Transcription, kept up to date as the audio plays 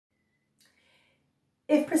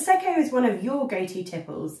If Prosecco is one of your go-to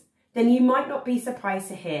tipples, then you might not be surprised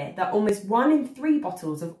to hear that almost 1 in 3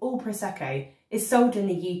 bottles of all Prosecco is sold in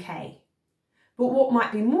the UK. But what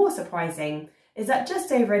might be more surprising is that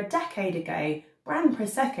just over a decade ago, brand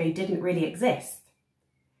Prosecco didn't really exist.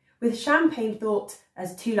 With champagne thought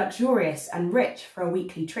as too luxurious and rich for a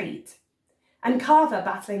weekly treat, and Cava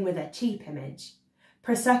battling with a cheap image,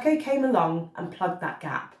 Prosecco came along and plugged that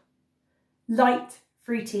gap. Light,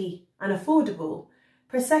 fruity and affordable,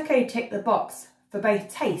 Prosecco ticked the box for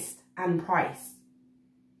both taste and price.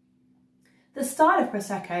 The style of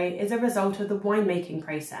Prosecco is a result of the winemaking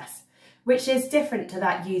process, which is different to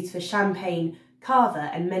that used for champagne,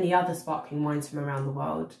 Cava and many other sparkling wines from around the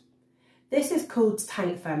world. This is called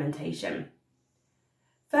tank fermentation.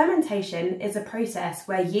 Fermentation is a process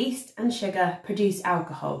where yeast and sugar produce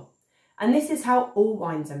alcohol, and this is how all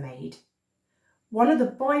wines are made. One of the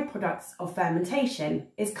byproducts of fermentation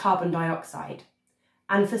is carbon dioxide,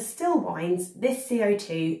 and for still wines, this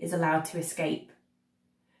CO2 is allowed to escape.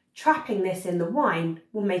 Trapping this in the wine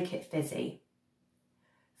will make it fizzy.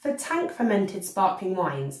 For tank fermented sparkling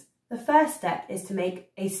wines, the first step is to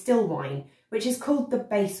make a still wine, which is called the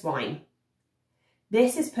base wine.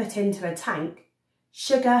 This is put into a tank,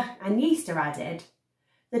 sugar and yeast are added,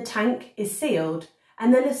 the tank is sealed,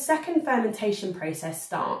 and then a second fermentation process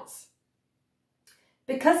starts.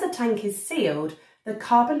 Because the tank is sealed, the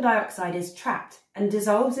carbon dioxide is trapped and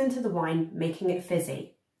dissolves into the wine, making it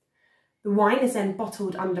fizzy. The wine is then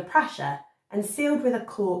bottled under pressure and sealed with a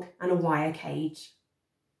cork and a wire cage.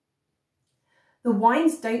 The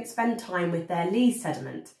wines don't spend time with their lees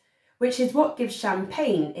sediment, which is what gives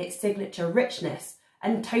champagne its signature richness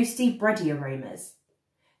and toasty bready aromas.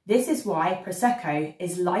 This is why Prosecco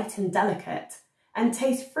is light and delicate and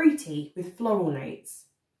tastes fruity with floral notes.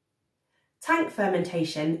 Tank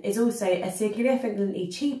fermentation is also a significantly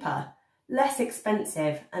cheaper, less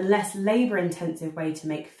expensive and less labour-intensive way to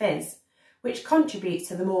make fizz, which contributes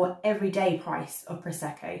to the more everyday price of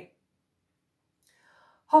Prosecco.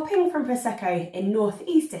 Hopping from Prosecco in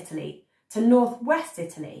northeast Italy to northwest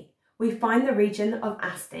Italy, we find the region of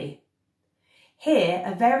Asti. Here,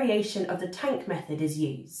 a variation of the tank method is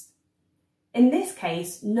used. In this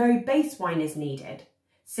case, no base wine is needed.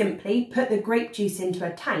 Simply put the grape juice into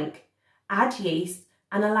a tank, add yeast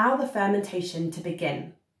and allow the fermentation to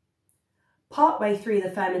begin. Partway through the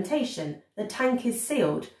fermentation, the tank is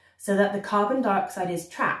sealed so that the carbon dioxide is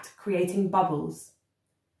trapped, creating bubbles.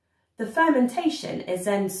 The fermentation is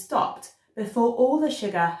then stopped before all the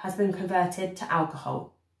sugar has been converted to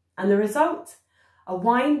alcohol. And the result? A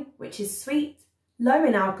wine which is sweet, low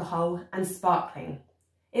in alcohol and sparkling.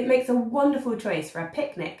 It makes a wonderful choice for a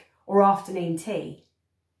picnic or afternoon tea.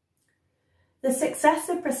 The success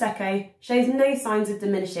of Prosecco shows no signs of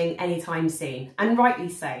diminishing anytime soon, and rightly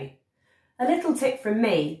so. A little tip from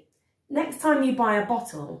me: next time you buy a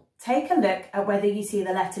bottle, take a look at whether you see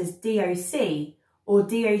the letters DOC or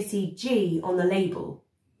DOCG on the label,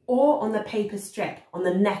 or on the paper strip on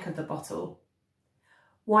the neck of the bottle.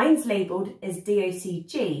 Wines labelled as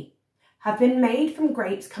DOCG have been made from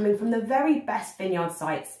grapes coming from the very best vineyard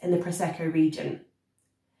sites in the Prosecco region.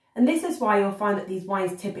 And this is why you'll find that these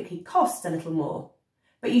wines typically cost a little more,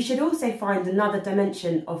 but you should also find another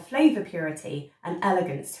dimension of flavour purity and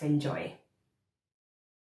elegance to enjoy.